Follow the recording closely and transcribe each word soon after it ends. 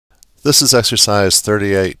This is exercise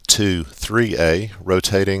 38.2.3a,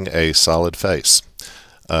 rotating a solid face.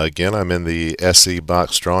 Again, I'm in the SE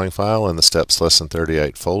box drawing file in the Steps Lesson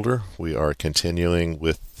 38 folder. We are continuing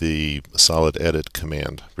with the solid edit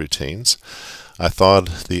command routines. I thawed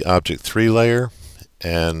the object 3 layer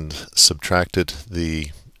and subtracted the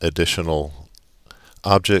additional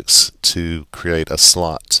objects to create a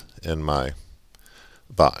slot in my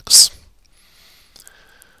box.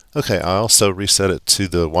 Okay, I also reset it to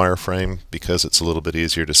the wireframe because it's a little bit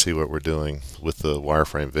easier to see what we're doing with the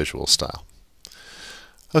wireframe visual style.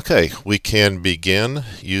 Okay, we can begin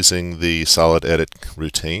using the solid edit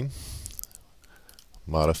routine.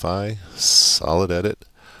 Modify, solid edit,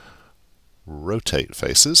 rotate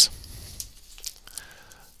faces.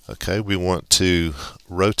 Okay, we want to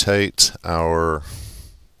rotate our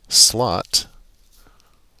slot.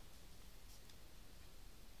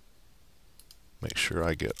 Make sure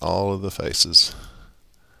I get all of the faces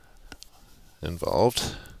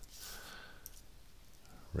involved.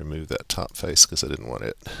 Remove that top face because I didn't want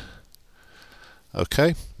it.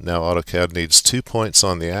 Okay, now AutoCAD needs 2 points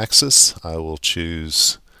on the axis. I will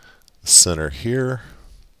choose the center here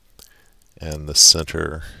and the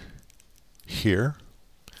center here.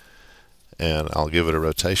 And I'll give it a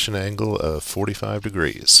rotation angle of 45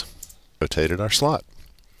 degrees. Rotated our slot.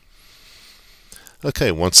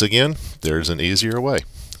 Okay, once again, there's an easier way.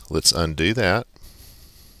 Let's undo that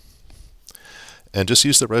and just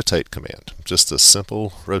use the rotate command, just a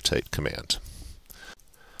simple rotate command.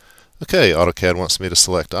 Okay, AutoCAD wants me to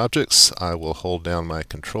select objects. I will hold down my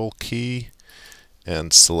control key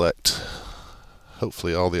and select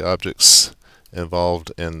hopefully all the objects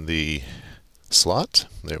involved in the slot.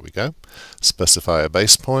 There we go. Specify a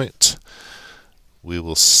base point. We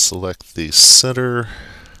will select the center.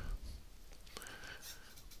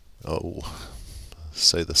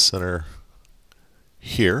 Say the center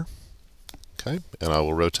here. Okay, and I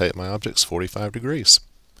will rotate my objects 45 degrees.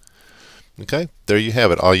 Okay, there you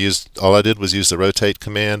have it. All I did was use the rotate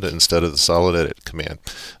command instead of the solid edit command.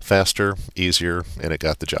 Faster, easier, and it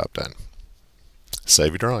got the job done.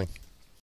 Save your drawing.